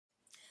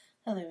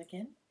Hello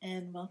again,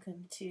 and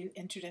welcome to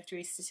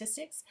Introductory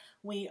Statistics.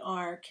 We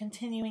are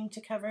continuing to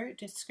cover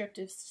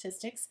descriptive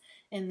statistics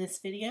in this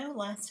video.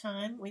 Last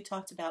time we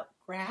talked about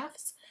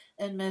graphs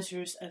and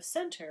measures of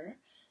center,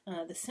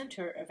 the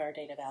center of our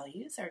data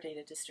values, our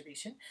data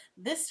distribution.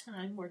 This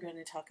time we're going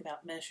to talk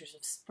about measures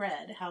of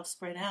spread, how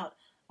spread out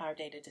our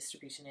data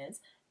distribution is,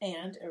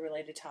 and a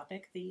related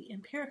topic, the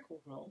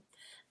empirical rule.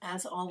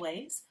 As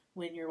always,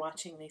 when you're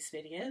watching these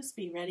videos,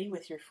 be ready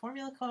with your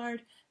formula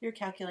card, your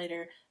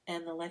calculator,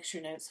 and the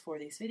lecture notes for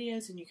these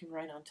videos, and you can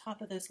write on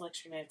top of those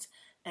lecture notes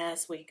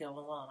as we go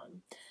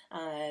along.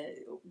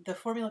 The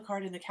formula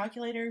card and the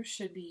calculator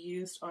should be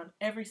used on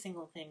every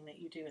single thing that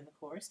you do in the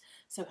course,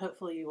 so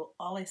hopefully you will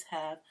always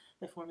have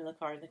the formula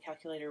card and the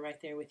calculator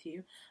right there with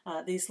you.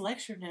 These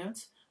lecture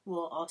notes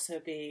will also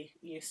be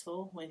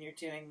useful when you're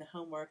doing the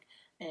homework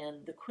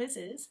and the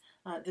quizzes.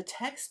 The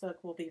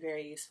textbook will be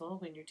very useful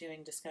when you're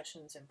doing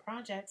discussions and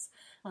projects,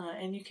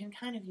 and you can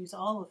kind of use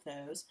all of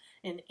those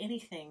in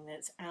anything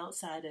that's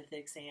outside of the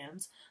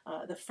exams.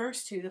 The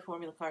first two, the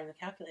formula card and the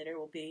calculator,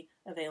 will be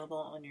available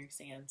on your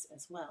exams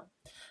as well.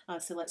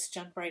 So let's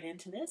jump right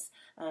into this.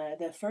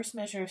 The first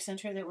measure of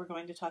center that we're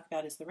going to talk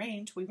about is the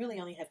range. We really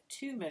only have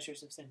two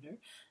measures of center,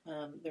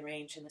 the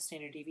range and the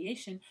standard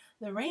deviation.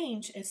 The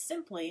range is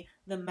simply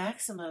the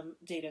maximum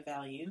data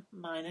value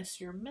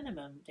minus your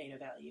minimum data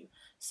value.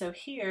 So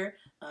here,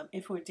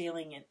 if we're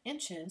dealing in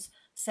inches,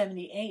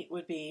 78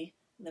 would be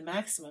the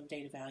maximum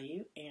data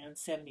value and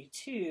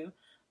 72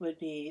 would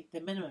be the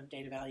minimum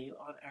data value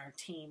on our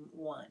team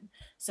 1.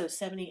 So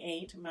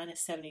 78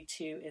 minus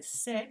 72 is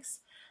 6.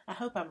 I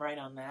hope I'm right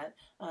on that.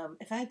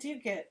 If I do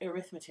get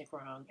arithmetic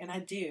wrong, and I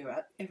do,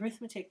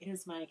 arithmetic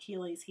is my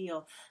Achilles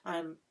heel.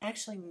 I'm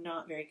actually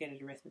not very good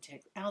at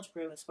arithmetic.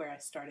 Algebra was where I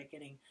started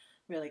getting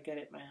really good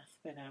at math,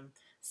 but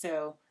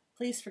so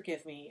please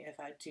forgive me if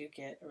I do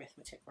get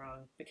arithmetic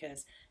wrong,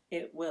 because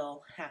it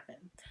will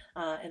happen.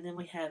 And then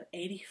we have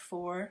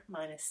 84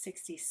 minus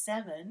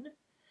 67,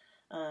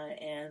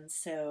 and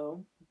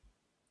so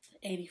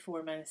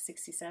 84 minus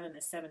 67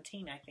 is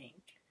 17, I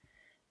think.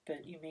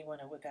 But you may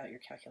want to whip out your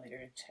calculator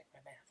and check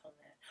my math on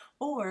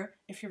that. Or,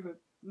 if you're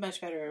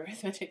much better at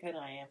arithmetic than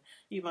I am,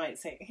 you might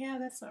say, yeah,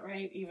 that's not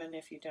right, even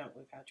if you don't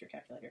whip out your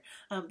calculator.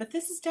 But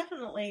this is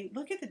definitely,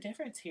 look at the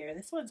difference here.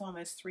 This one's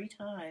almost 3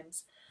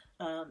 times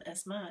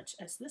as much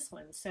as this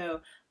one.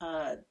 So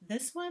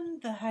this one,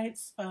 the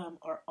heights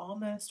are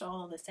almost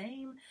all the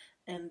same,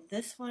 and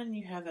this one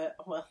you have a,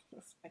 well,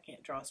 I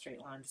can't draw a straight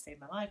line to save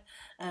my life,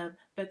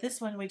 but this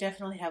one we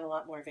definitely have a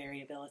lot more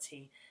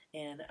variability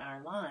in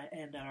our line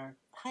and our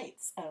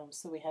heights.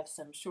 So we have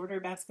some shorter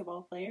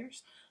basketball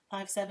players.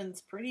 5'7"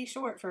 is pretty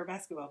short for a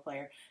basketball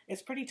player.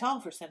 It's pretty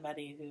tall for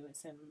somebody who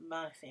is in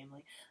my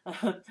family,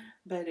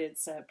 but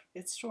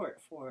it's short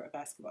for a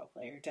basketball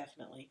player,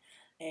 definitely.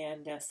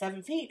 And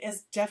 7 feet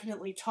is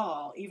definitely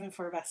tall, even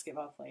for a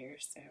basketball player.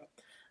 So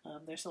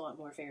there's a lot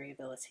more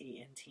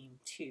variability in Team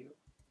 2.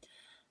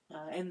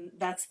 And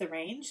that's the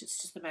range.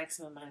 It's just the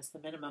maximum minus the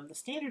minimum. The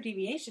standard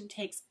deviation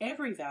takes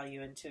every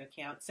value into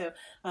account. So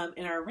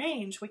in our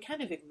range, we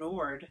kind of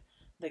ignored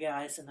the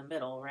guys in the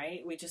middle, right?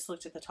 We just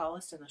looked at the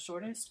tallest and the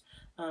shortest.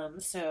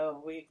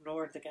 So we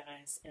ignored the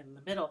guys in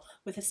the middle.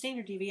 With a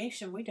standard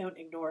deviation, we don't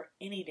ignore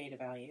any data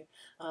value.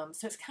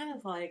 So it's kind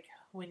of like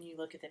when you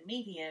look at the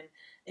median,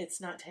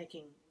 it's not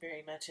taking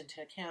very much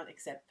into account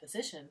except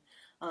position.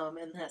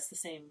 And that's the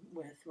same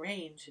with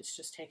range. It's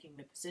just taking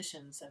the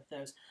positions of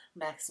those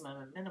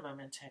maximum and minimum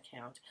into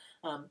account.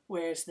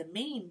 Whereas the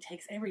mean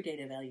takes every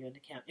data value into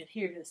account. And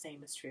here the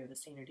same is true of the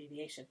standard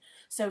deviation.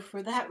 So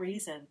for that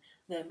reason,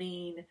 the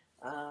mean,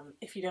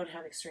 if you don't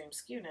have extreme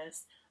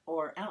skewness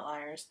or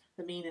outliers,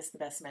 the mean is the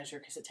best measure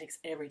because it takes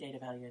every data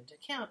value into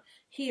account.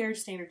 Here,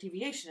 standard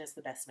deviation is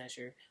the best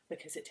measure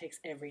because it takes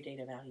every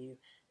data value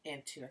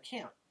into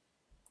account.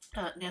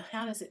 Now,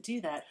 how does it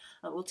do that?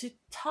 Well, to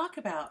talk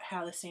about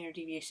how the standard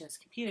deviation is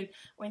computed,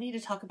 we need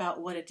to talk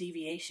about what a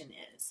deviation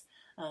is.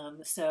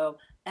 So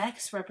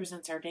x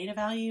represents our data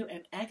value,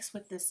 and x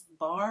with this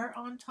bar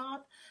on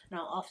top, and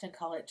I'll often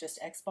call it just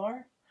x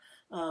bar.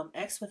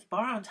 X with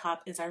bar on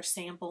top is our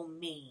sample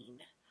mean.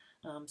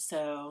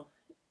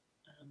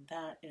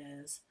 That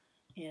is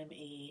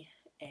MEAN.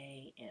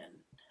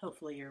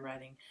 Hopefully you're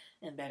writing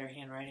in better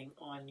handwriting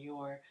on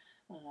your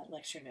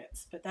lecture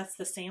notes, but that's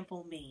the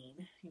sample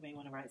mean. You may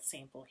want to write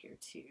sample here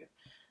too.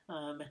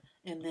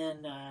 And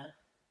then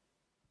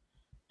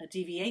a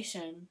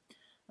deviation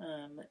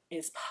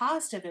is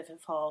positive if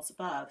it falls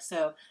above.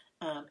 So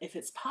if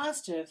it's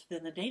positive,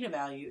 then the data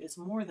value is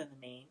more than the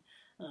mean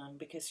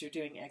because you're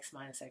doing x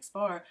minus x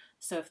bar.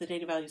 So if the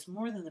data value is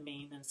more than the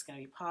mean, then it's going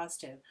to be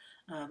positive.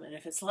 And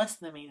if it's less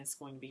than the mean, it's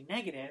going to be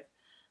negative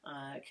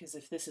because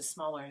if this is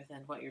smaller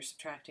than what you're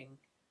subtracting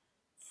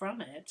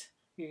from it,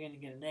 you're going to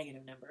get a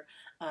negative number.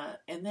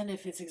 And then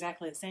if it's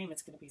exactly the same,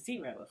 it's going to be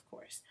 0, of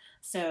course.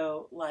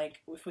 So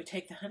like if we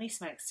take the Honey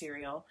Smack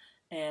cereal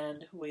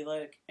and we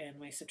look and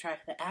we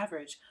subtract the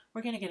average,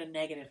 we're going to get a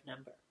negative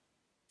number.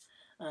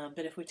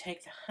 But if we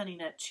take the Honey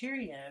Nut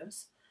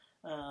Cheerios,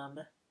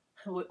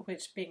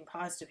 which being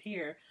positive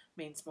here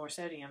means more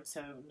sodium,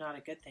 so not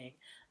a good thing.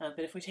 But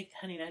if we take the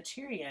Honey Nut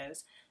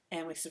Cheerios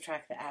and we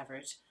subtract the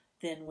average,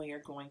 then we are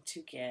going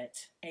to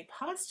get a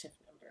positive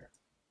number.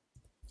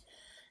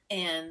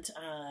 And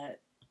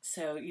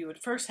so you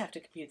would first have to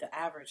compute the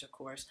average, of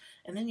course,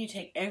 and then you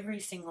take every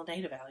single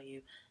data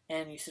value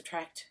and you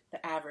subtract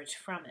the average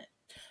from it.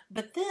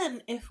 But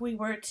then if we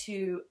were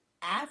to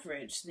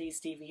average these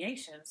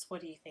deviations,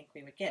 what do you think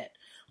we would get?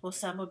 Well,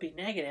 some would be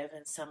negative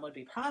and some would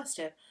be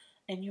positive,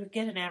 and you would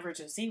get an average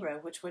of 0,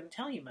 which wouldn't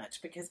tell you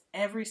much because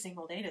every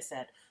single data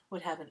set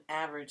would have an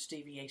average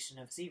deviation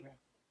of 0.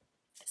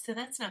 So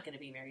that's not going to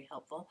be very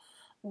helpful.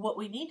 What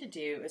we need to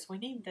do is we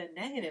need the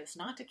negatives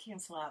not to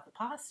cancel out the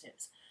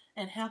positives.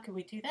 And how can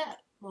we do that?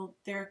 Well,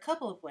 there are a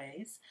couple of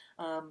ways.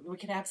 We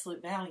could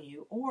absolute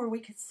value, or we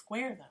could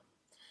square them.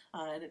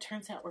 And it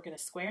turns out we're going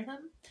to square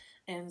them.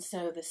 And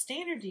so the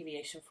standard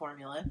deviation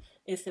formula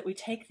is that we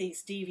take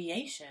these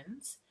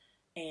deviations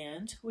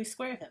and we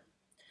square them.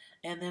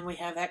 And then we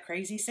have that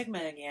crazy sigma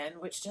again,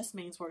 which just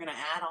means we're going to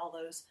add all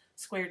those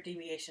squared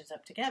deviations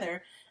up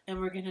together, and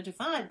we're going to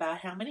divide by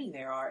how many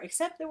there are,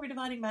 except that we're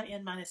dividing by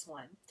n minus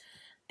 1.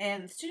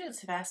 And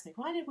students have asked me,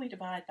 why did we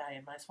divide by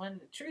n minus 1?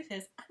 The truth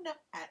is, I'm not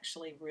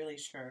actually really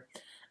sure.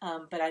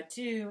 But I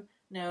do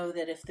know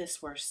that if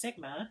this were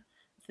sigma,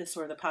 if this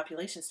were the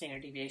population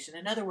standard deviation,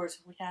 in other words,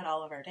 if we had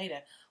all of our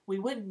data, we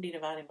wouldn't be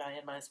dividing by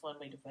n minus 1,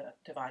 we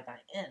divide by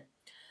n.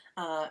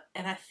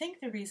 And I think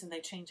the reason they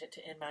change it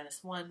to n minus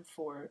 1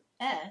 for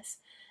S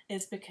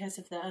is because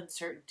of the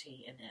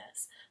uncertainty in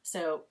S.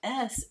 So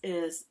S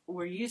is,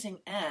 we're using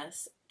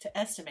S to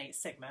estimate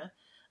sigma,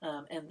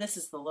 and this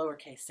is the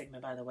lowercase sigma,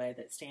 by the way,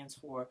 that stands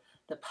for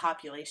the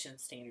population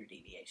standard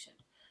deviation.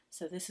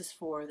 So this is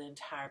for the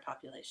entire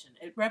population.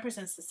 It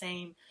represents the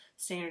same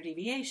standard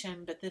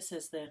deviation, but this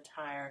is the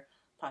entire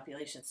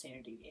population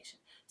standard deviation.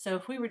 So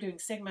if we were doing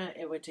sigma,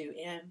 it would do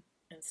n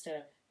instead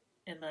of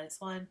n minus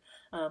 1,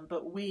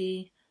 but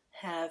we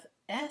have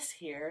S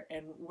here,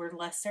 and we're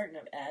less certain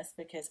of S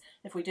because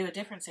if we do a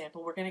different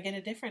sample, we're going to get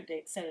a different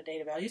set of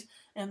data values,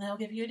 and they'll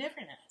give you a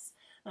different S.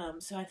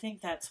 So I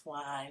think that's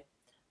why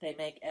they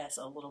make S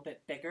a little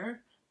bit bigger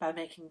by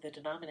making the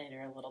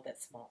denominator a little bit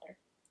smaller.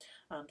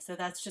 So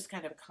that's just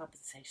kind of a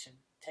compensation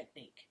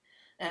technique.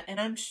 And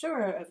I'm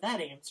sure of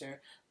that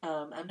answer.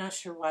 I'm not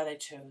sure why they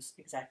chose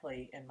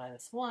exactly n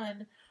minus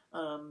 1,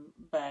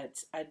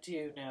 but I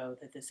do know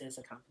that this is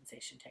a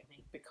compensation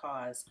technique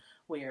because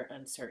we are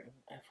uncertain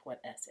of what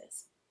S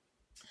is.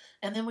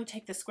 And then we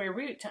take the square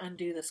root to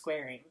undo the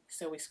squaring.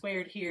 So we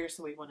squared here,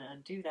 so we want to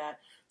undo that.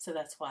 So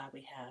that's why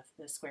we have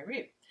the square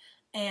root.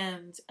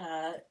 And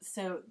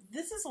so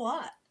this is a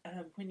lot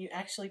when you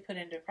actually put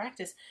into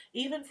practice.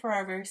 Even for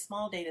our very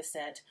small data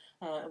set,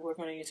 we're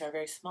going to use our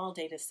very small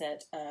data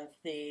set of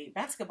the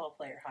basketball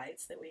player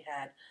heights that we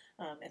had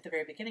at the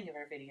very beginning of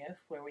our video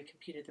where we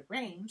computed the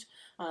range.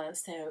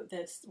 So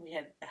we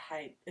had a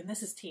height, and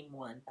this is team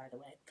 1, by the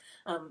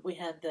way. We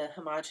had the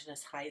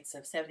homogeneous heights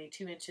of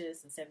 72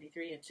 inches and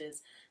 73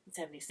 inches and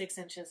 76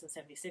 inches and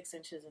 76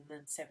 inches and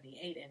then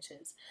 78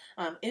 inches.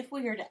 If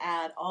we were to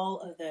add all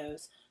of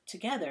those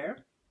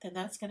together, then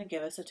that's going to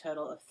give us a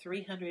total of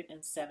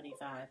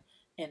 375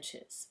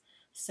 inches.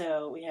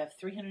 So we have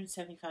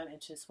 375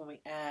 inches when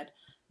we add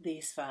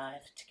these 5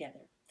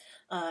 together.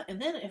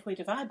 And then if we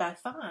divide by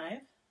 5,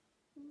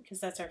 because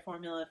that's our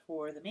formula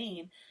for the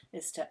mean,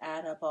 is to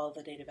add up all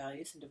the data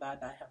values and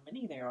divide by how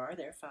many there are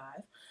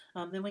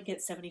 5, then we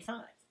get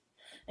 75.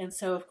 And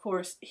so of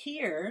course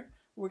here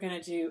we're going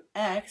to do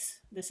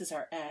x, this is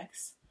our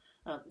x,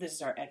 this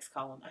is our x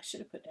column. I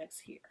should have put x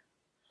here.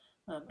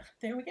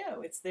 There we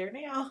go, it's there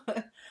now.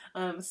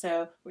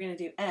 So we're going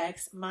to do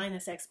x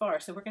minus x bar.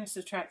 So we're going to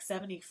subtract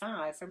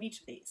 75 from each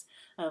of these.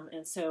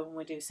 And so when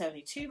we do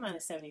 72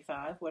 minus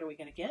 75, what are we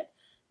going to get?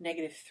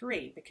 Negative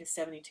 3, because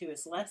 72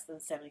 is less than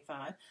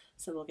 75,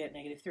 so we'll get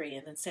negative 3.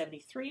 And then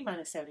 73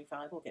 minus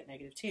 75, we'll get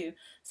negative 2.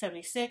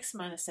 76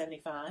 minus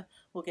 75,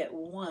 we'll get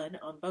 1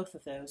 on both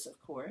of those,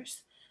 of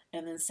course.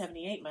 And then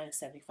 78 minus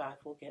 75,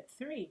 we'll get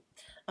 3.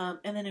 And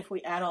then if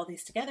we add all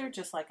these together,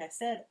 just like I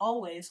said,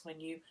 always when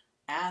you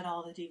add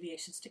all the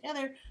deviations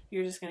together,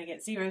 you're just going to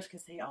get zeros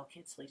because they all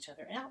cancel each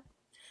other out.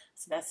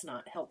 So that's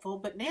not helpful.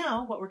 But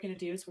now what we're going to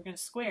do is we're going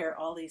to square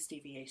all these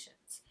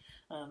deviations.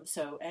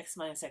 So x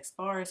minus x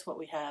bar is what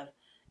we have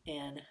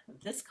in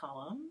this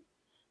column,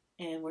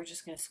 and we're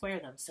just going to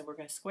square them. So we're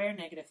going to square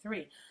negative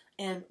 3.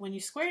 And when you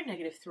square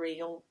negative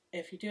 3,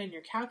 if you're doing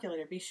your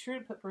calculator, be sure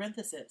to put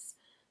parentheses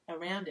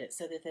around it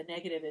so that the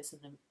negative is in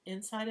the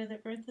inside of the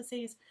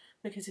parentheses,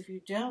 because if you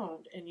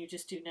don't and you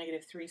just do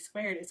negative 3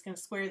 squared, it's going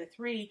to square the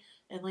 3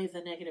 and leave the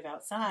negative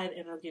outside,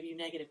 and it'll give you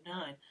negative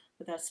 9.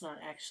 But that's not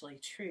actually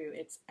true.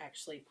 It's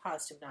actually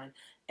positive 9.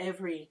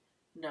 Every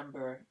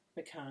number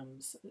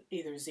becomes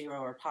either 0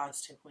 or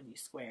positive when you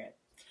square it.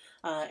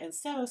 And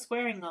so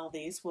squaring all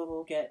these,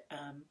 we'll get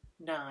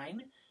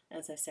 9,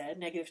 as I said.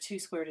 Negative 2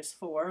 squared is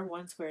 4,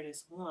 1 squared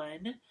is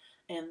 1,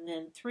 and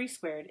then 3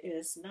 squared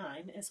is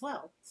 9 as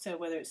well. So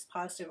whether it's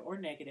positive or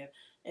negative,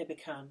 it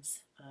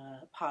becomes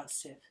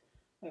positive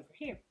over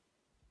here.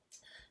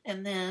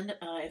 And then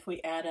if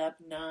we add up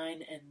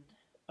 9 and,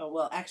 oh,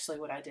 well, actually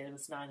what I did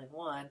was 9 and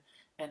 1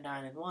 and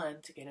 9 and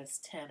 1 to get us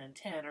 10 and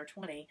 10, or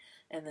 20,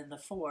 and then the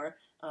 4,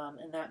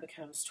 and that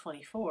becomes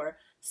 24.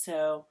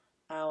 So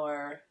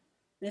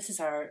this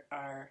is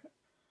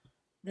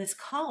this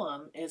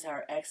column is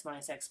our x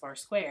minus x bar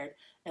squared,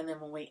 and then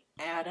when we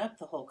add up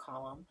the whole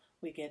column,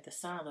 we get the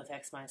sum of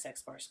x minus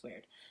x bar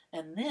squared.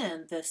 And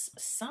then this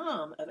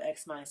sum of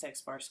x minus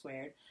x bar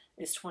squared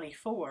is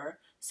 24,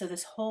 so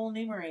this whole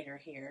numerator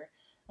here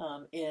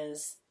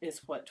is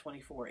what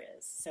 24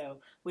 is. So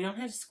we don't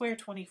have to square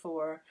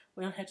 24,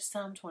 we don't have to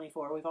sum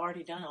 24, we've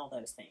already done all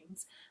those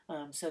things.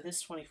 So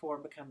this 24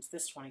 becomes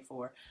this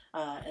 24,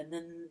 and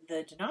then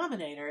the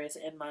denominator is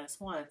n minus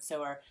 1,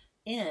 so our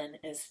n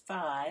is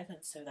 5,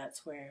 and so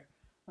that's where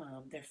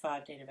there are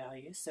 5 data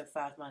values, so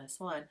 5 minus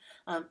 1.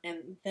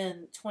 And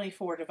then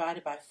 24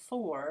 divided by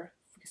 4,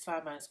 because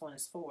 5 minus 1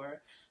 is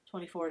 4,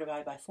 24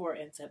 divided by 4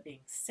 ends up being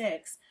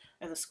 6,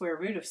 and the square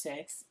root of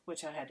 6,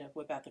 which I had to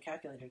whip out the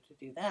calculator to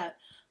do that,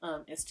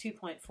 is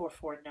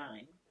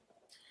 2.449.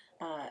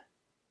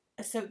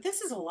 So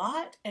this is a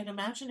lot, and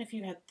imagine if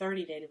you had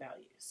 30 data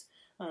values.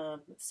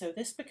 So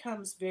this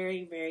becomes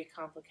very, very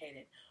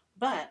complicated.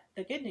 But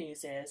the good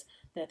news is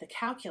that the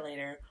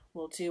calculator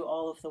will do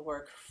all of the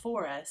work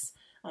for us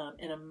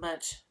in a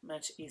much,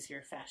 much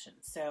easier fashion.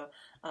 So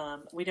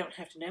we don't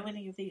have to know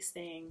any of these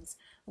things.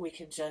 We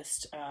can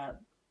just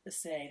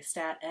say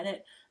stat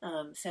edit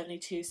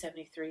 72,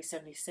 73,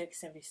 76,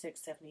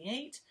 76,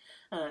 78.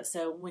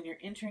 So when you're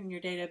entering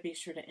your data, be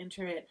sure to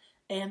enter it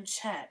and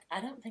check.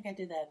 I don't think I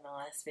did that in the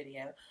last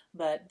video,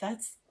 but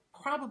that's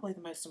probably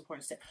the most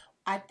important step.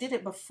 I did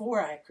it before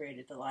I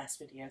created the last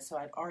video, so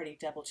I'd already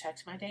double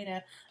checked my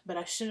data, but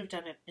I should have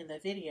done it in the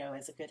video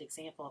as a good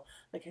example,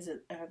 because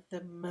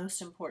the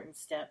most important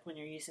step when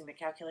you're using the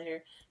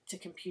calculator to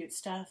compute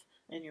stuff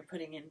and you're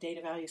putting in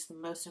data values, the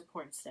most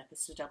important step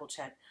is to double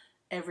check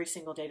every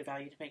single data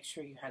value to make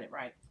sure you had it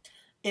right.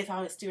 If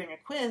I was doing a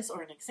quiz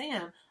or an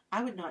exam,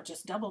 I would not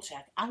just double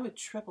check, I would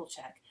triple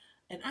check,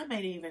 and I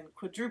might even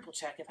quadruple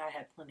check if I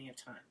had plenty of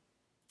time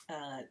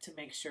to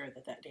make sure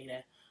that that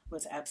data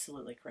was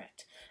absolutely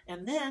correct.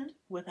 And then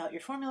whip out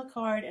your formula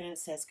card, and it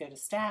says go to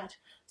stat,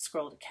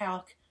 scroll to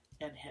calc,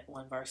 and hit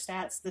one var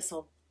stats. This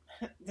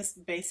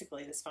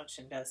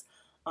function does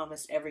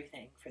almost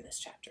everything for this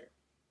chapter.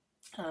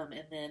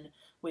 And then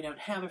we don't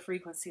have a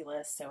frequency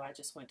list, so I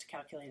just went to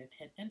calculate and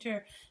hit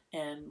enter,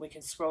 and we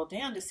can scroll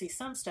down to see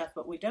some stuff,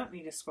 but we don't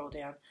need to scroll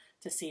down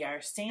to see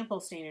our sample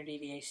standard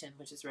deviation,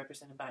 which is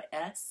represented by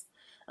S,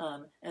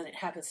 and it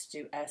happens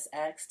to do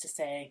SX to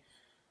say,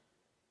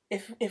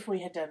 if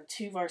we had done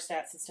 2 var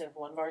stats instead of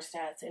 1 var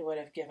stats, it would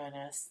have given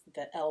us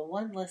the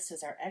L1 list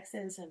as our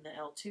X's and the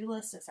L2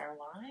 list as our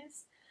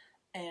Y's.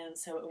 And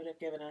so it would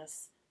have given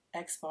us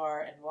X bar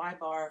and Y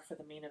bar for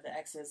the mean of the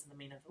X's and the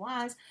mean of the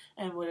Y's,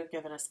 and would have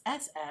given us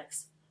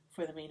SX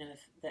for the mean of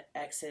the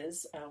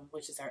X's,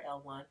 which is our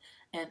L1,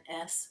 and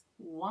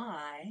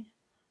SY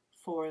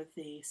for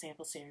the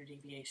sample standard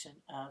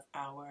deviation of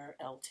our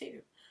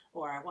L2,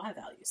 or our Y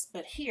values.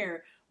 But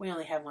here, we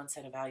only have one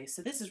set of values,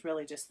 so this is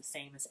really just the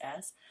same as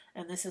S,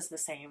 and this is the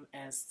same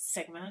as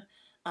sigma.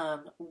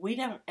 We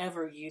don't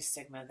ever use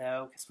sigma,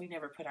 though, because we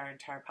never put our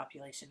entire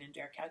population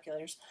into our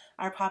calculators.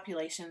 Our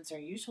populations are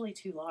usually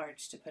too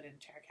large to put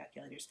into our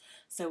calculators,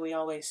 so we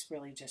always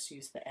really just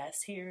use the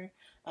S here.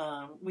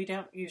 We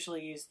don't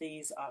usually use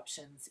these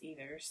options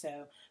either,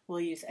 so we'll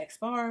use X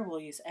bar,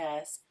 we'll use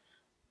S.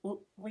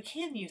 Well, we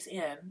can use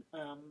n,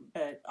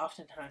 but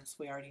oftentimes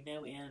we already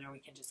know n, or we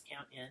can just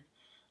count n.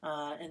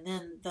 And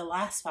then the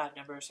last 5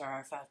 numbers are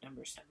our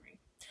 5-number summary.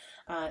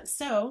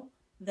 So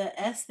the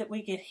S that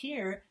we get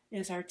here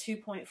is our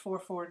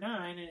 2.449,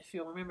 and if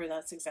you'll remember,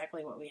 that's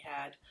exactly what we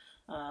had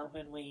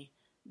when we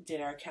did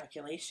our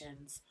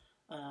calculations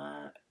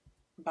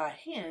by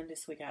hand,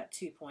 is we got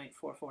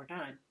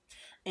 2.449.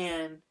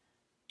 And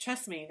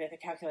trust me that the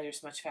calculator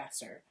is much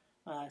faster.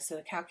 So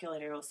the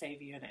calculator will save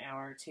you an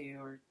hour or 2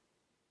 or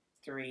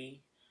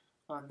 3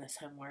 on this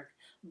homework,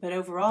 but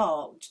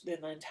overall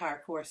in the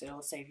entire course it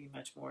will save you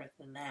much more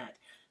than that,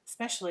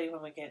 especially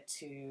when we get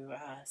to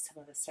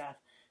some of the stuff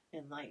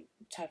in like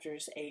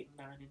chapters 8,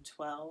 9, and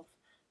 12.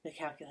 The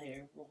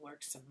calculator will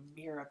work some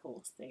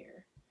miracles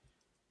there.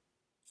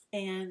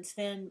 And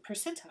then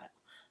percentile.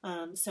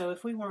 So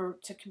if we were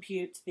to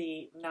compute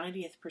the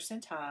 90th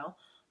percentile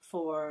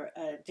for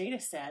a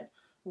data set,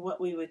 what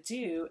we would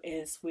do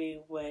is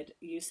we would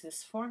use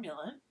this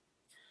formula,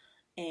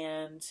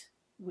 and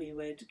we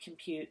would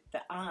compute the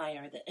I,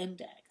 or the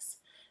index.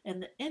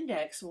 And the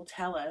index will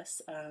tell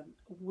us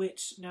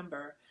which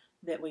number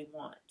that we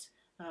want.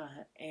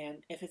 And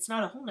if it's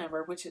not a whole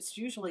number, which it's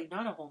usually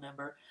not a whole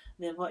number,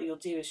 then what you'll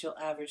do is you'll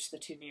average the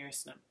 2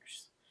 nearest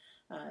numbers.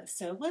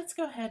 So let's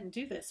go ahead and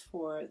do this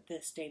for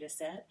this data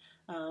set.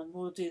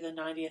 We'll do the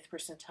 90th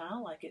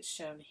percentile like it's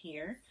shown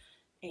here.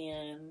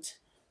 And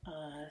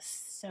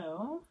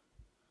so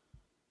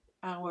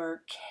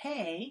our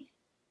K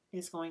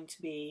is going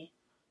to be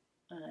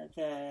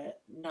the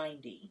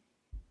 90.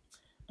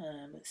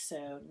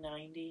 So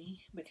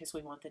 90, because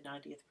we want the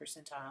 90th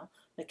percentile,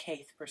 the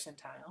kth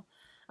percentile.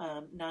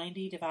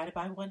 90 divided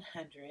by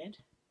 100.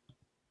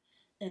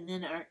 And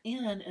then our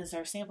n is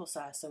our sample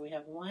size. So we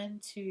have 1,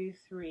 2,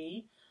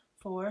 3,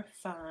 4,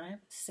 5,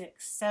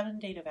 6, 7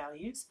 data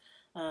values.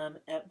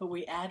 But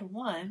we add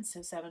 1,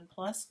 so 7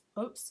 plus,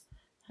 oops,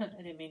 I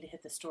didn't mean to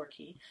hit the store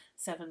key.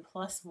 7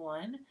 plus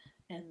 1,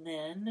 and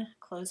then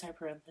close our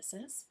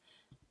parenthesis.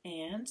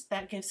 And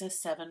that gives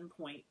us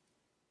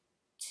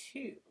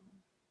 7.2.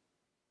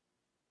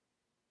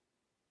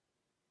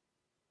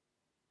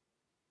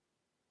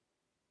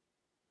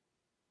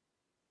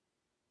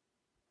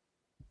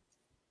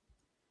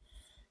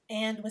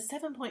 And with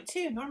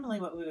 7.2, normally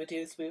what we would do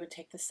is we would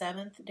take the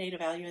 7th data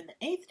value and the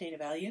 8th data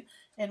value,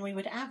 and we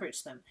would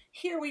average them.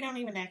 Here we don't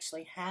even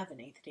actually have an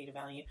 8th data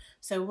value,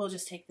 so we'll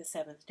just take the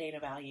 7th data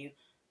value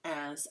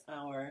as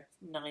our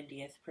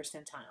 90th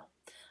percentile.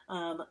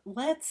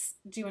 Let's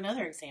do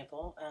another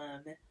example.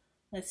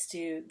 Let's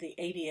do the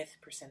 80th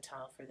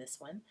percentile for this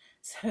one,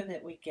 so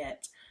that we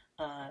get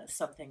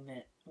something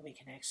that we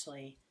can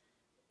actually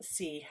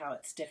see how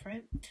it's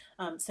different.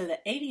 So the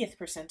 80th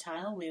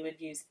percentile, we would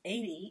use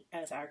 80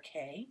 as our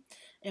K,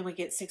 and we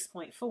get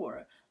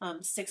 6.4.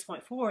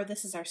 6.4,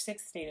 this is our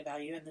 6th data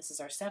value, and this is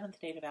our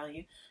 7th data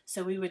value,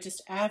 so we would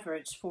just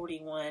average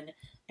 41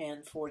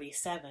 and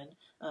 47.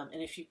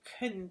 And if you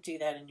couldn't do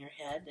that in your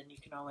head, then you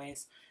can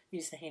always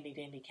use the handy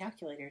dandy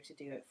calculator to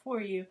do it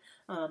for you.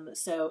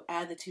 So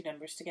add the two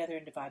numbers together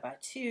and divide by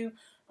 2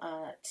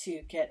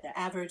 to get the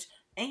average.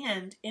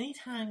 And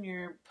anytime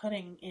you're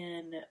putting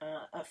in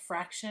a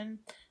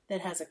fraction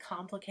that has a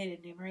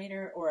complicated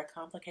numerator or a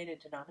complicated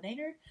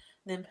denominator,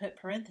 then put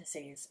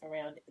parentheses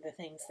around the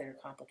things that are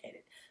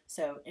complicated.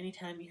 So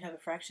anytime you have a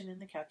fraction in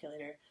the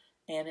calculator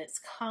and it's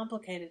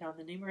complicated on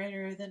the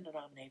numerator or the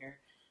denominator,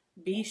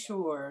 be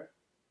sure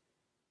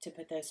to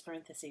put those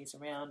parentheses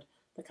around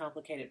the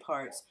complicated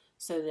parts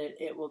so that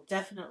it will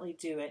definitely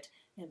do it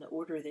in the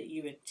order that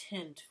you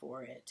intend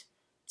for it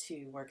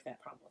to work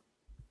that problem.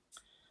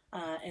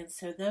 And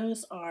so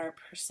those are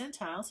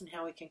percentiles and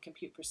how we can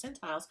compute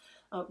percentiles.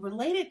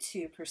 Related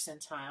to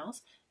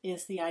percentiles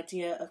is the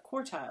idea of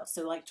quartiles.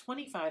 So like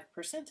 25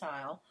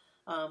 percentile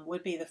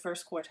would be the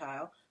first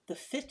quartile, the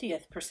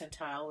 50th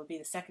percentile would be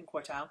the second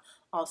quartile,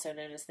 also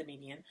known as the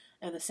median,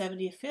 and the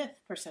 75th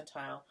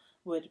percentile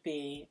would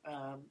be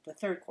the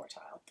third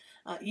quartile.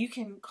 You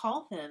can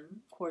call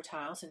them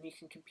quartiles and you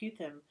can compute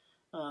them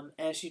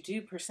as you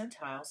do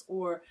percentiles,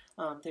 or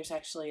there's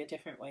actually a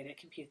different way to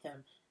compute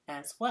them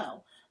as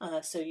well.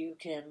 So you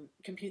can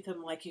compute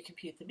them like you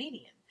compute the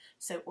median.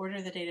 So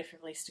order the data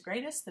from least to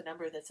greatest. The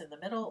number that's in the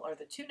middle, or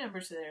the two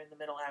numbers that are in the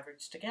middle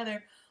averaged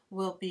together,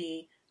 will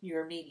be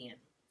your median,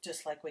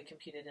 just like we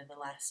computed in the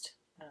last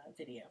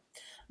video.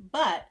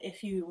 But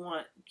if you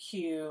want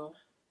Q1,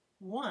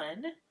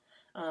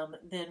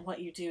 then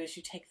what you do is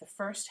you take the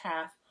first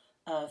half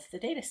of the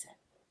data set.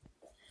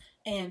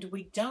 And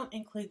we don't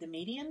include the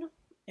median.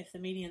 If the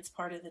median's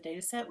part of the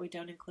data set, we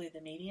don't include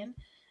the median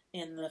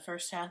in the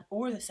first half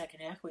or the second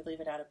half. We leave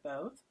it out of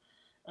both.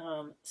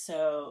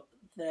 So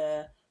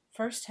the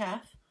first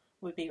half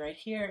would be right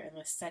here, and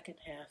the second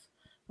half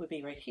would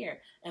be right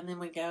here. And then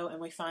we go and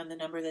we find the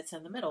number that's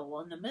in the middle.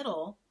 Well, in the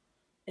middle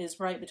is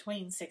right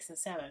between 6 and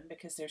 7,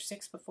 because there's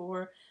 6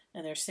 before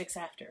and there's 6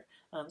 after.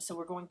 So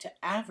we're going to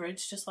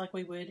average just like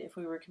we would if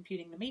we were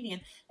computing the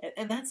median.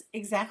 And that's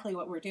exactly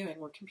what we're doing.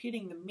 We're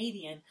computing the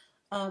median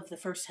of the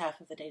first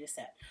half of the data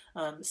set.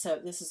 So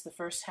this is the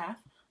first half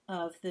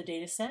of the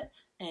data set,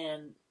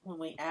 and when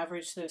we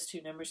average those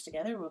two numbers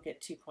together, we'll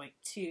get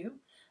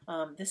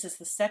 2.2. This is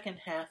the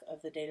second half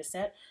of the data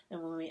set,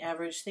 and when we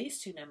average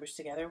these two numbers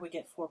together, we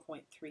get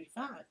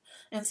 4.35.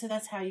 And so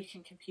that's how you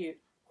can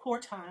compute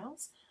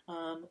quartiles,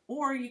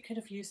 or you could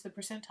have used the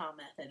percentile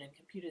method and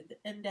computed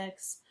the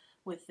index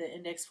with the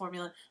index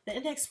formula. The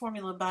index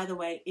formula, by the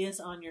way, is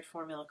on your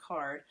formula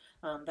card.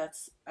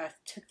 I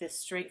took this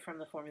straight from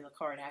the formula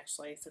card,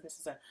 actually, so this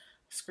is a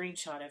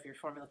screenshot of your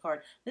formula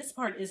card. This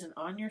part isn't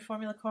on your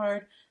formula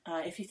card.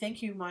 If you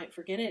think you might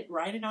forget it,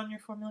 write it on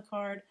your formula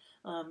card.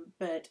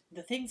 But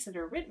the things that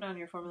are written on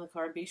your formula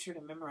card, be sure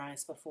to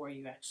memorize before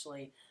you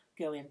actually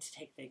go in to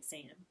take the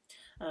exam.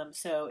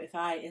 So if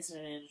I isn't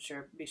an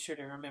integer, be sure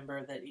to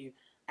remember that you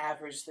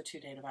average the two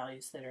data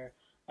values that are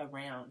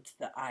around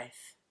the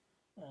ith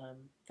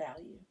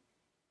value.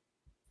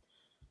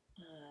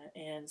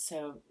 And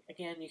so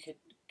again, you could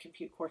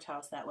compute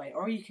quartiles that way,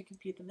 or you could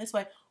compute them this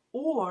way,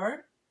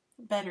 or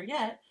better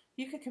yet,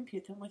 you could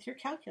compute them with your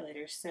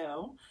calculator.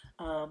 So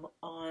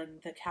on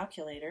the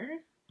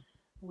calculator,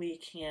 we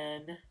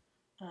can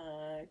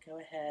go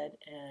ahead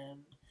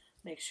and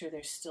make sure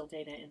there's still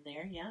data in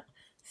there. Yeah,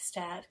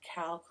 stat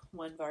calc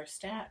 1var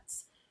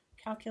stats,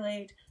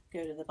 calculate,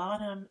 go to the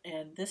bottom,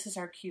 and this is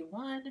our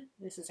Q1,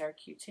 this is our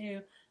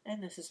Q2,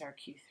 and this is our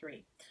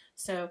Q3.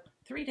 So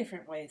 3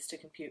 different ways to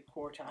compute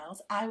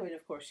quartiles. I would,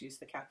 of course, use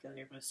the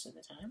calculator most of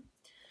the time.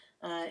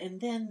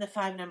 And then the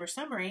 5-number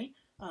summary,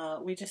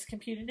 we just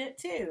computed it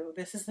too.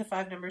 This is the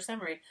 5-number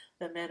summary.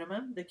 The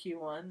minimum, the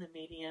Q1, the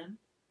median,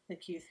 the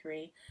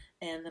Q3,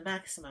 and the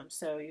maximum.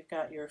 So you've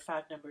got your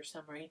 5-number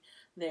summary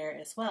there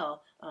as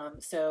well.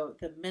 So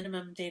the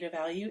minimum data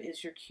value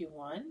is your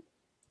Q1.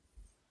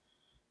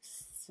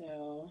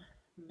 So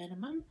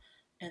minimum,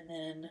 and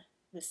then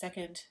the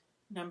second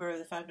number of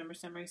the 5-number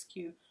summary is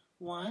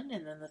Q1,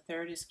 and then the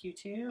third is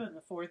Q2, and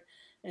the fourth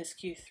is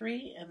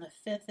Q3, and the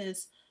fifth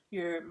is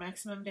your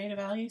maximum data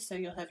value. So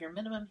you'll have your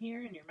minimum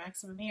here and your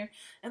maximum here,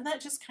 and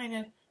that just kind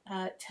of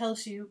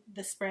tells you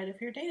the spread of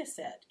your data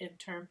set in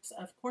terms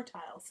of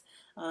quartiles,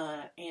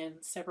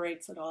 and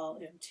separates it all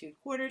into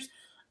quarters.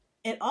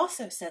 It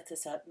also sets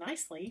us up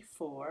nicely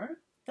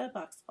for the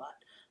box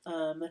plot.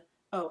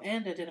 Oh,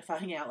 and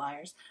identifying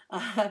outliers.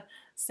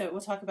 So we'll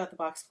talk about the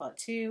box plot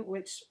too,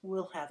 which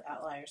will have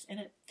outliers in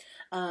it.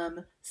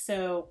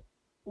 So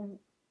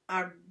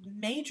our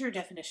major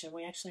definition,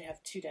 we actually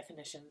have 2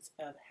 definitions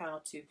of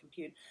how to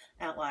compute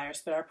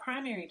outliers, but our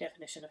primary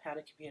definition of how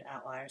to compute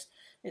outliers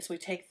is we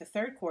take the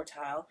third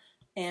quartile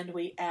and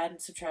we add and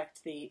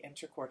subtract the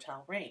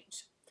interquartile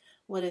range.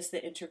 What is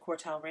the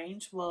interquartile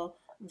range?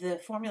 Well, the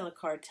formula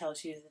card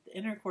tells you that the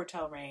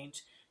interquartile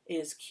range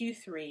is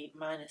Q3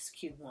 minus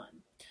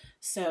Q1.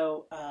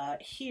 So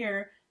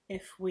here,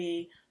 if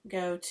we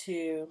go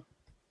to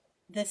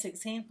this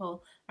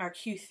example, our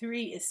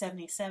Q3 is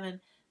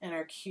 77 and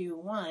our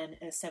Q1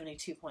 is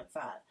 72.5.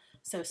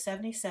 So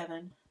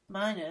 77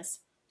 minus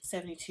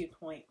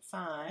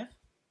 72.5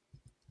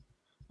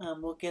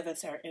 will give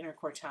us our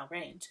interquartile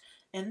range.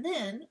 And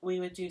then we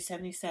would do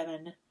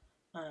 77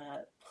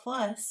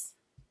 plus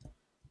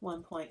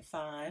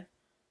 1.5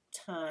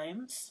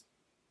 times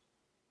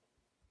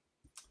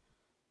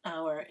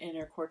our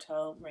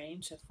interquartile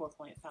range of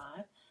 4.5,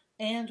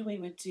 and we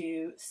would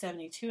do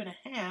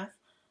 72.5.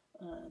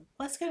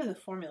 Let's go to the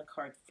formula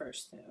card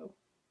first, though,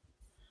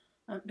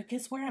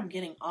 because where I'm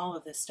getting all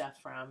of this stuff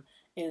from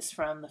is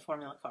from the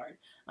formula card,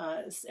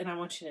 and I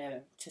want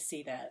you to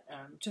see that,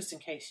 just in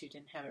case you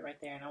didn't have it right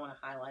there, and I want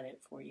to highlight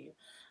it for you.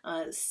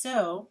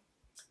 So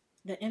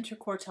the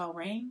interquartile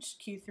range,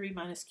 Q3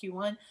 minus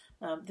Q1,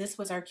 this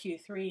was our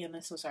Q3 and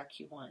this was our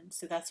Q1.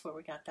 So that's where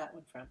we got that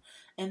one from.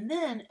 And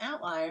then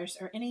outliers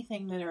are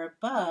anything that are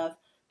above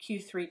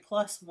Q3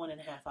 plus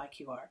 1.5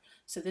 IQR.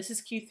 So this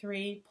is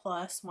Q3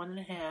 plus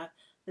 1.5.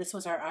 This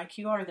was our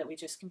IQR that we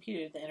just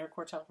computed, the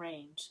interquartile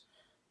range.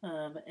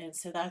 And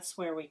so that's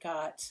where we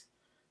got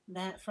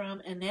that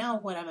from. And now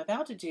what I'm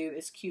about to do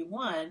is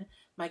Q1.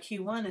 My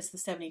Q1 is the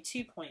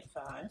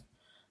 72.5.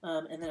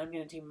 And then I'm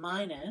going to do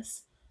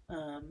minus,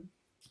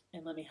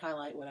 and let me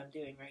highlight what I'm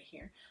doing right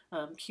here,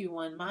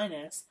 Q1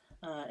 minus,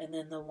 and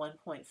then the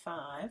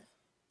 1.5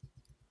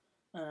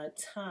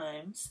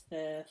 times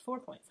the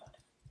 4.5.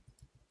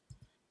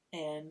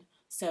 And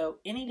so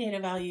any data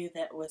value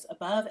that was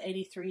above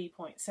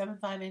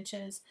 83.75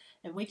 inches,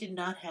 and we did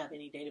not have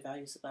any data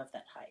values above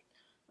that height.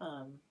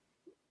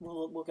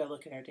 We'll go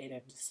look at our data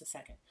in just a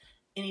second.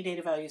 Any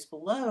data values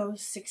below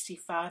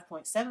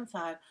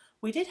 65.75,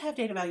 we did have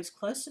data values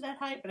close to that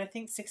height, but I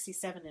think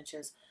 67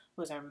 inches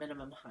was our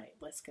minimum height.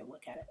 Let's go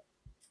look at it.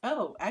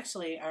 Oh,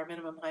 actually, our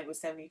minimum height was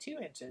 72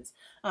 inches.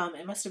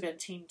 It must have been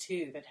Team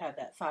 2 that had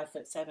that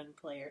 5'7"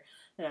 player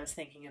that I was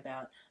thinking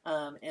about.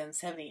 And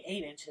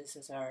 78 inches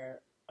is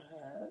our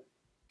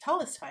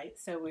tallest height,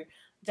 so we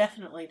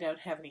definitely don't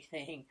have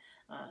anything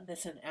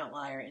that's an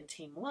outlier in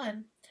Team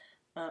 1.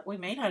 We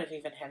may not have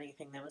even had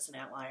anything that was an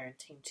outlier in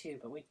Team 2,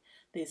 but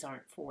these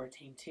aren't for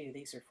Team 2,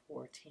 these are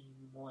for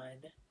Team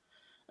 1.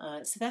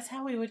 So that's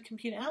how we would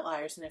compute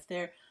outliers, and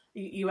if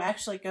you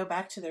actually go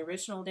back to the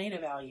original data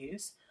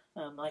values,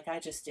 like I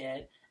just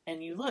did,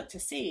 and you look to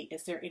see,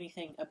 is there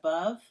anything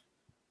above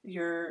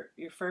your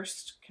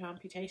first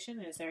computation?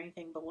 Is there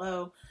anything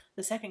below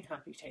the second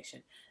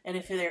computation? And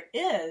if there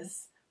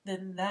is,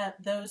 then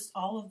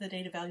all of the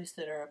data values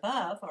that are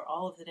above, or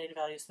all of the data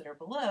values that are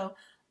below,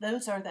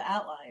 those are the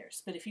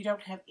outliers. But if you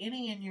don't have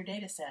any in your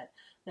data set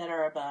that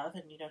are above,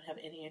 and you don't have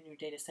any in your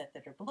data set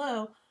that are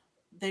below,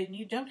 then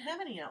you don't have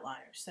any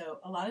outliers. So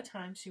a lot of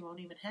times you won't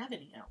even have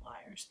any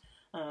outliers.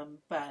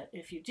 But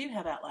if you do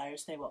have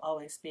outliers, they will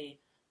always be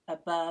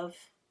above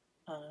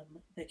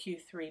the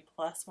Q3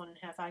 plus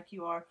 1.5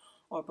 IQR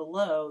or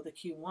below the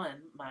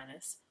Q1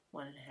 minus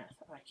 1.5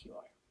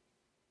 IQR.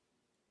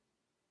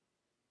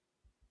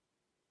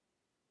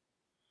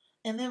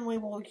 And then we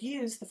will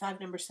use the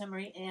 5-number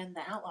summary and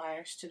the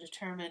outliers to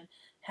determine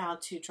how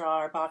to draw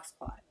our box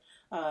plot.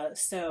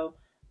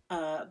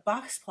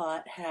 Box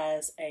plot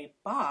has a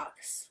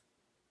box.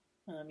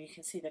 You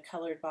can see the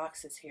colored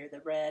boxes here.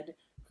 The red,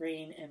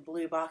 green, and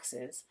blue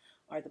boxes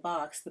are the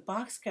box. The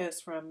box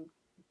goes from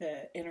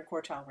the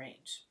interquartile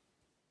range.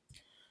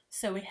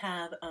 So we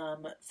have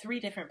 3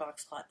 different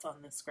box plots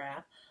on this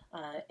graph,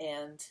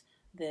 and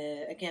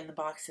again the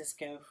boxes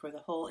go for the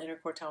whole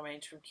interquartile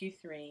range from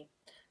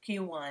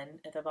Q1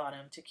 at the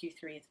bottom to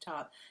Q3 at the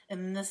top.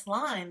 And then this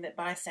line that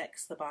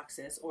bisects the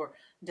boxes, or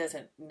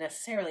doesn't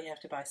necessarily have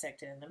to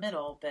bisect it in the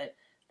middle, but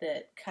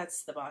that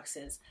cuts the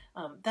boxes,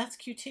 that's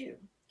Q2.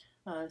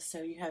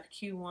 So you have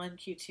Q1,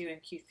 Q2,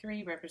 and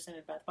Q3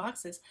 represented by the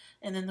boxes,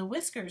 and then the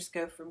whiskers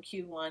go from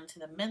Q1 to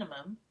the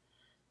minimum,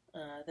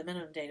 the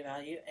minimum data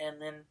value,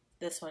 and then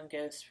this one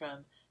goes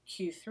from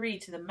Q3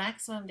 to the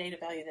maximum data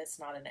value that's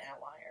not an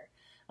outlier.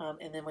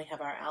 And then we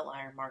have our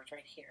outlier marked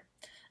right here.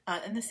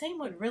 And the same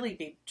would really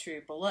be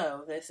true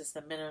below. This is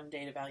the minimum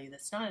data value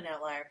that's not an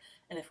outlier,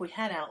 and if we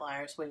had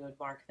outliers, we would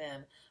mark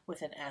them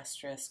with an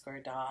asterisk or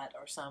a dot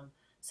or some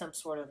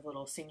sort of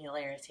little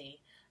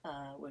singularity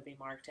would be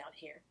marked out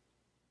here.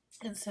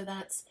 And so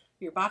that's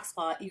your box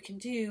plot. You can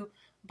do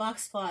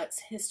box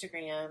plots,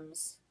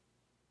 histograms.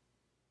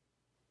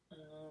 I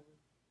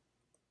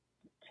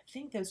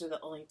think those are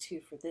the only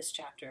two for this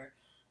chapter,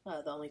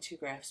 the only two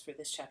graphs for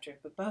this chapter.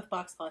 But both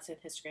box plots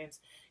and histograms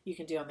you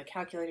can do on the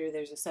calculator.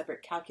 There's a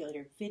separate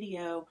calculator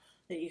video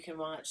that you can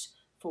watch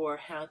for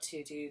how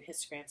to do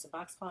histograms and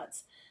box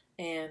plots.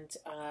 And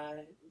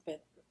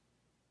but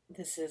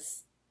this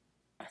is,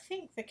 I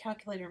think the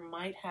calculator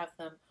might have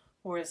them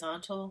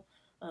horizontal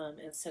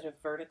instead of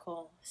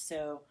vertical.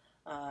 So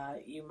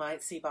you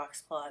might see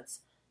box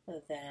plots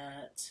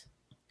that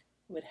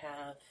would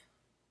have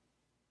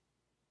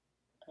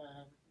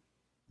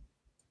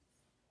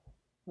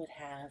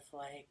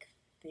like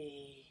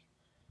the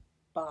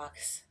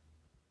box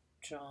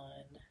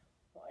drawn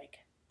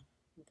like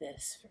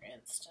this, for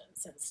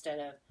instance, instead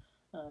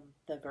of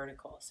the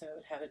vertical, so it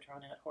would have it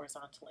drawn out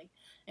horizontally.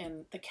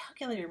 And the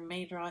calculator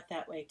may draw it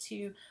that way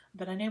too,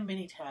 but I know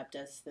Minitab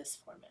does this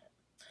format.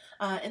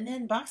 And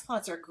then box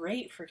plots are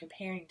great for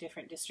comparing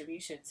different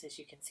distributions, as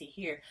you can see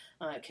here,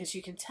 because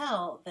you can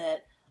tell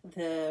that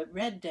the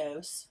red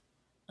dose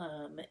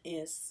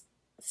is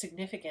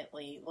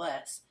significantly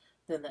less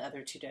than the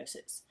other two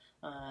doses.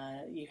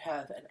 You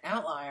have an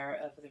outlier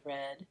of the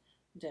red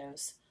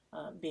dose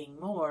being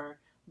more,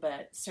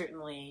 but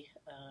certainly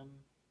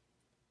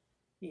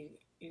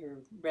your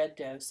red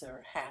dose,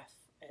 or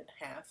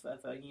half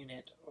of a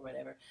unit or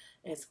whatever,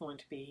 is going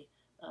to be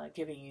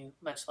giving you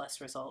much less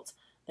results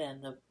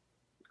than the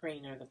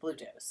green or the blue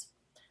dose.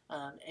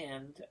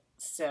 And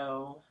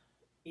so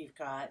you've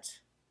got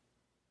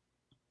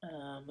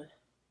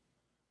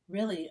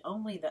really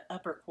only the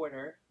upper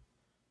quarter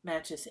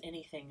matches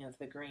anything of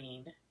the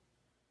green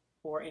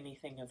or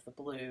anything of the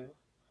blue,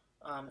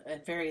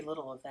 and very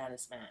little of that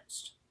is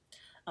matched.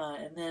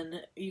 And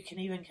then you can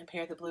even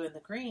compare the blue and the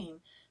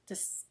green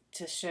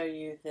to show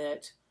you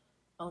that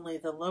only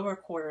the lower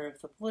quarter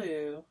of the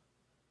blue,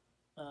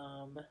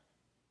 the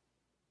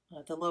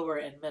lower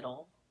and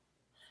middle,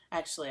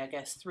 actually I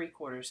guess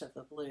 3/4 of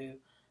the blue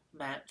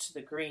match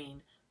the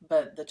green,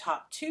 but the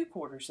top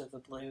 2/4 of the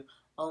blue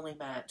only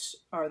match,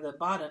 or the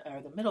bottom,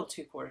 or the middle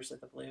 2/4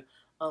 of the blue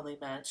only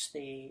match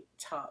the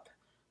top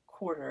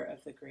quarter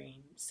of the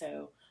green.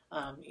 So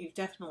you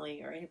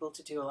definitely are able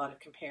to do a lot of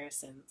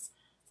comparisons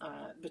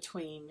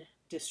between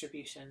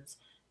distributions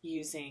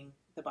using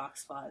the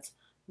box plots,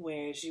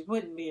 whereas you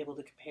wouldn't be able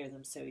to compare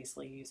them so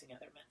easily using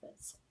other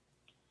methods.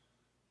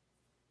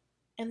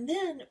 And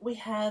then we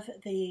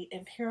have the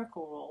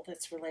empirical rule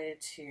that's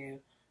related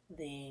to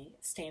the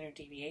standard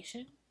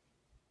deviation.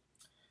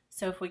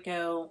 So if we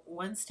go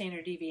one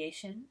standard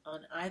deviation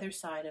on either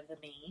side of the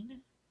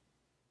mean,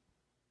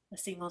 a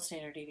single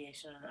standard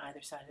deviation on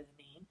either side of the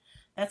mean,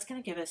 that's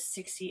going to give us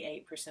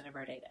 68% of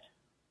our data.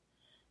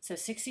 So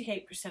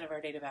 68% of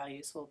our data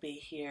values will be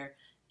here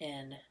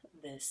in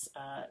this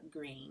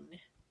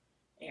green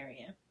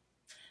area.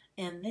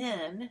 And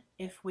then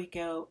if we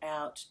go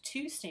out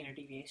 2 standard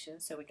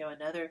deviations, so we go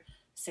another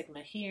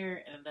sigma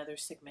here and another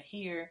sigma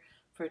here,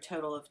 for a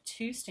total of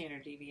 2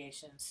 standard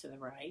deviations to the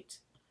right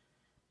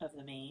of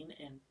the mean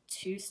and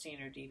 2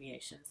 standard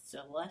deviations to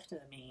the left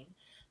of the mean,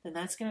 then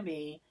that's going to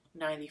be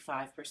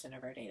 95%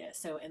 of our data.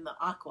 So in the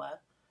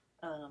aqua,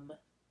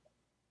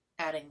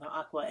 adding the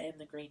aqua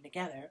and the green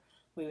together,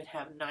 we would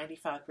have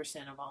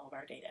 95% of all of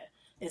our data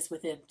is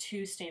within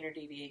 2 standard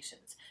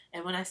deviations.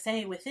 And when I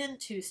say within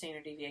 2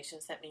 standard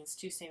deviations, that means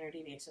 2 standard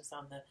deviations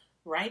on the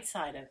right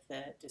side of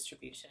the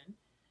distribution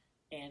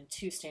and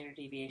 2 standard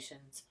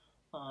deviations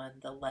on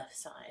the left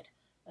side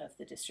of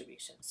the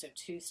distribution. So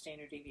 2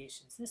 standard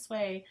deviations this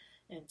way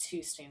and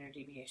 2 standard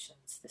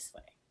deviations this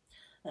way.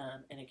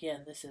 And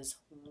again, this is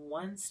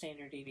 1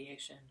 standard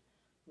deviation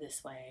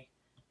this way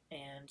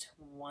and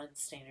 1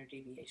 standard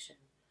deviation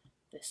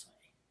this way.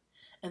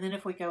 And then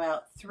if we go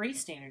out 3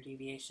 standard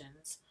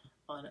deviations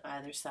on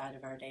either side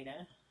of our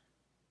data,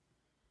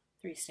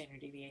 3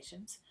 standard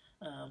deviations,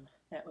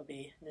 that would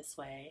be this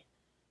way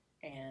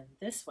and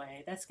this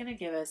way. That's going to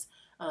give us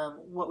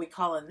what we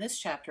call in this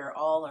chapter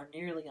all or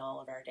nearly all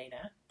of our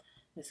data.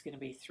 This is going to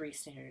be 3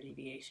 standard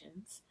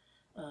deviations.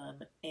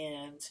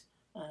 And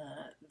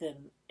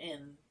then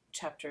in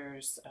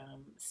chapters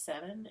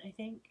 7, I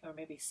think, or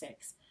maybe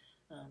 6,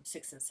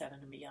 6 and 7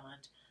 and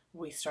beyond,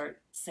 we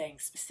start saying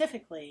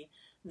specifically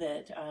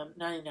that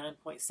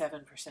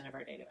 99.7% of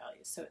our data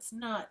values. So it's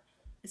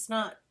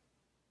not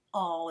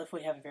all if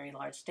we have a very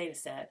large data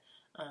set.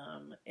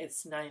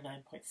 It's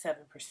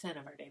 99.7%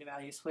 of our data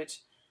values,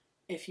 which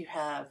if you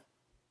have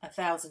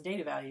 1,000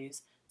 data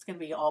values, it's going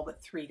to be all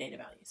but 3 data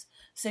values.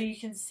 So you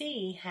can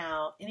see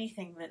how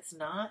anything that's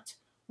not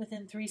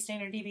within 3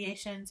 standard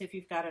deviations if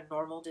you've got a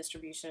normal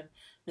distribution,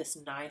 this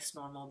nice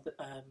normal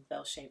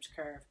bell-shaped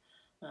curve.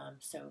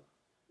 So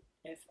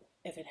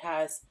if it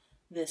has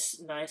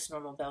this nice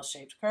normal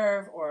bell-shaped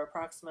curve, or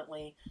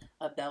approximately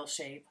a bell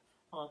shape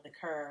on the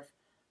curve,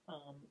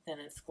 then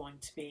it's going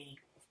to be,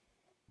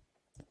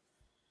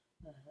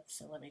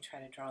 so let me try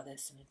to draw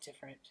this in a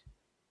different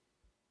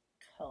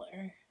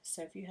color.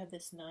 So if you have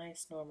this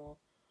nice normal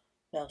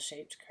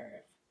bell-shaped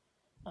curve,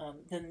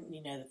 then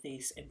you know that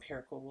these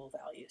empirical rule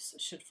values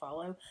should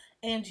follow,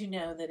 and you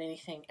know that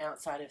anything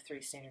outside of 3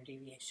 standard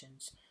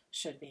deviations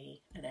should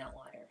be an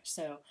outlier.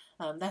 So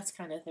that's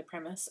kind of the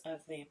premise of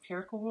the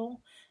empirical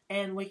rule,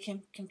 and we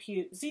can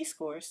compute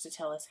z-scores to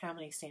tell us how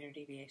many standard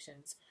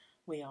deviations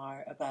we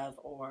are above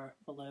or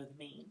below the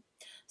mean.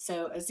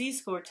 So a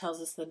z-score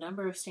tells us the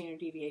number of standard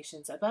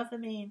deviations above the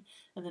mean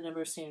and the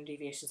number of standard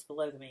deviations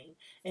below the mean.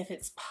 If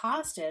it's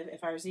positive,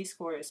 if our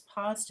z-score is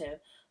positive,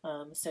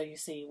 so you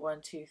see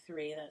 1, 2,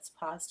 3, that's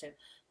positive,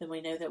 then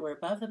we know that we're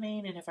above the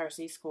mean, and if our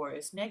z-score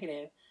is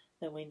negative,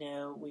 then we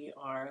know we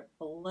are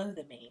below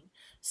the mean.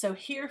 So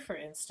here, for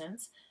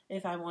instance,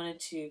 if I wanted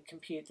to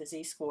compute the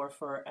z-score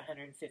for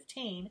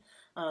 115,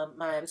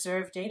 my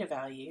observed data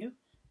value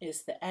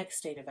is the x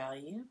data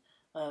value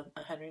of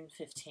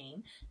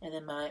 115, and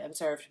then my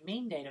observed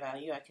mean data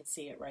value, I can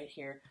see it right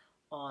here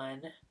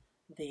on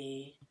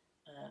the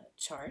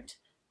chart.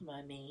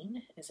 My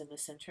mean is in the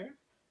center,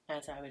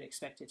 as I would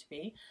expect it to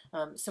be.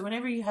 So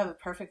whenever you have a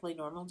perfectly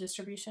normal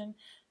distribution,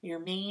 your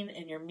mean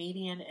and your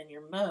median and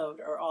your mode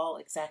are all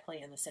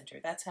exactly in the center.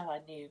 That's how I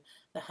knew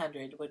the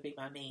 100 would be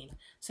my mean.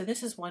 So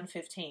this is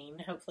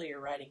 115. Hopefully you're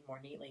writing more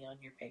neatly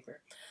on your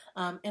paper.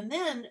 And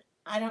then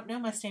I don't know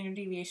my standard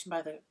deviation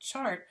by the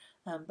chart,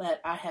 but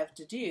I have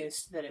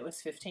deduced that it was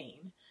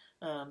 15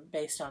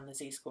 based on the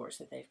z-scores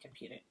that they've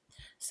computed.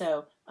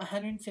 So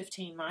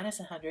 115 minus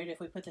 100, if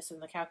we put this in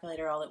the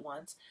calculator all at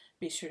once,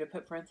 be sure to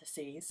put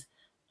parentheses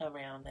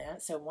around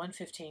that. So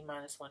 115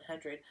 minus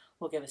 100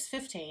 will give us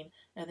 15,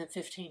 and then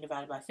 15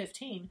 divided by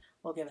 15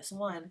 will give us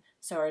 1,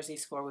 so our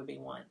z-score would be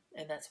 1,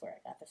 and that's where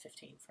I got the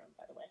 15 from,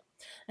 by the way.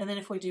 And then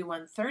if we do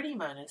 130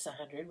 minus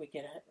 100, we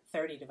get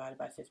 30 divided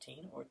by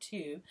 15, or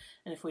 2,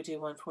 and if we do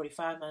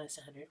 145 minus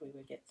 100, we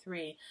would get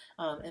 3.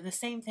 And the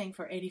same thing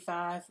for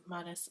 85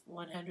 minus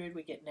 100,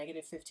 we get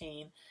negative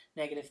 15,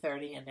 negative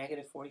 30, and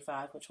negative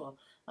 45, which will,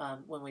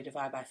 when we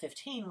divide by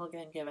 15, will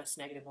then give us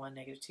negative 1,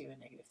 negative 2, and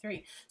negative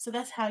 3. So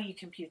that's how you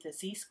compute the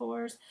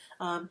z-scores.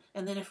 And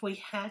then if we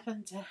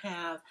happen to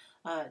have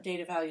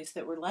data values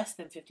that were less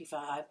than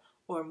 55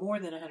 or more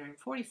than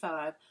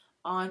 145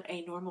 on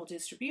a normal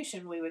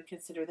distribution, we would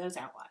consider those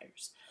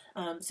outliers.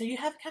 So you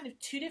have kind of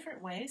 2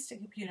 different ways to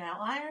compute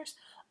outliers.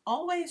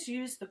 Always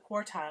use the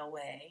quartile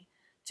way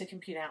to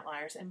compute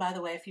outliers. And by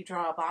the way, if you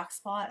draw a box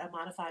plot, a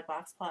modified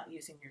box plot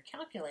using your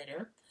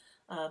calculator,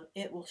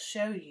 it will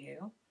show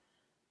you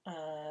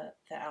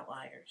the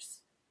outliers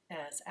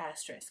as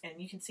asterisk,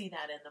 and you can see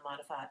that in the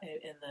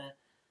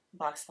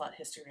box plot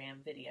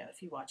histogram video.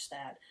 If you watch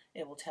that,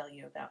 it will tell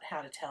you about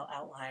how to tell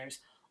outliers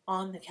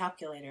on the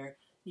calculator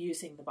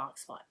using the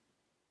box plot.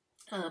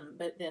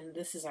 But then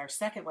this is our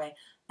second way.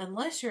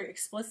 Unless you're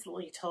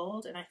explicitly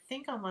told, and I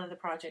think on one of the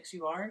projects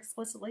you are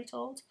explicitly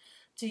told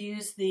to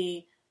use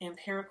the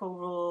empirical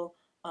rule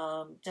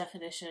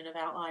definition of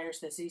outliers,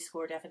 the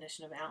z-score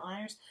definition of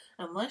outliers,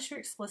 unless you're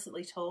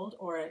explicitly told,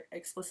 or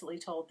explicitly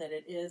told that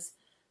it is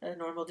a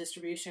normal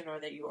distribution, or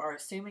that you are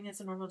assuming it's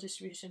a normal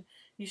distribution,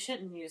 you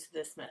shouldn't use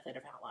this method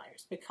of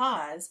outliers,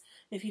 because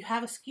if you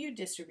have a skewed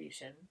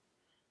distribution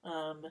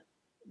and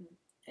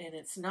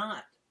it's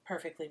not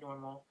perfectly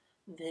normal,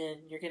 then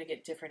you're going to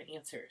get different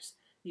answers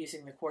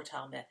using the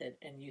quartile method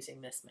and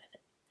using this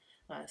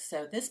method.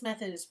 So this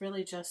method is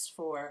really just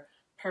for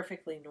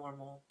perfectly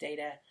normal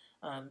data.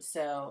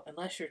 So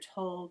unless you're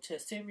told to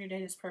assume your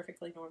data is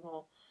perfectly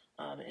normal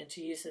and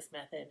to use this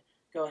method,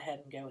 go ahead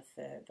and go with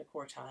the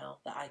quartile,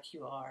 the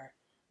IQR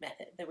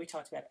method that we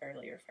talked about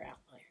earlier for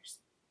outliers.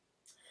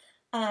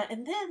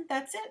 And then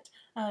that's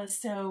it.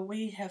 So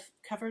we have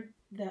covered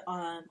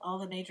all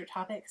the major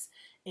topics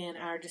in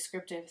our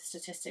descriptive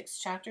statistics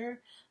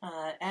chapter.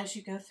 As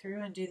you go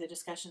through and do the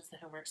discussions, the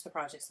homeworks, the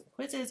projects, and the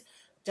quizzes,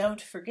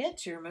 don't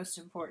forget your most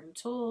important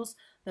tools,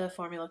 the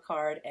formula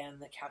card and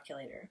the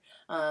calculator.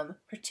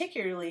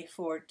 Particularly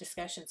for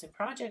discussions and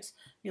projects,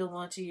 you'll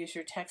want to use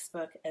your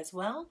textbook as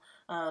well.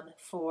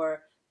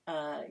 For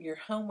your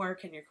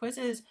homework and your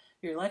quizzes,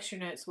 your lecture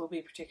notes will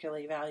be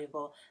particularly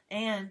valuable,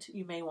 and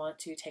you may want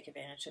to take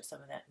advantage of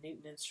some of that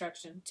Newton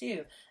instruction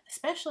too,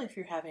 especially if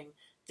you're having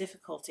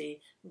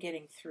difficulty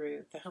getting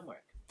through the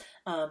homework.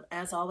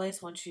 As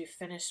always, once you've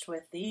finished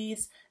with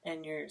these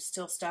and you're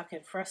still stuck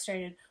and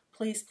frustrated,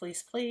 please,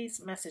 please,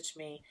 please message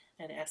me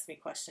and ask me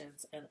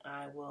questions, and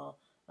I will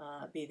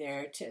be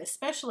there to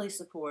especially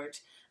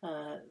support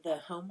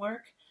the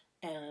homework,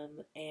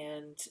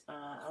 and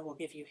I will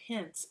give you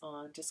hints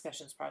on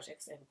discussions,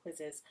 projects, and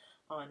quizzes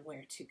on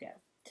where to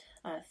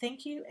go.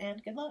 Thank you,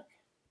 and good luck.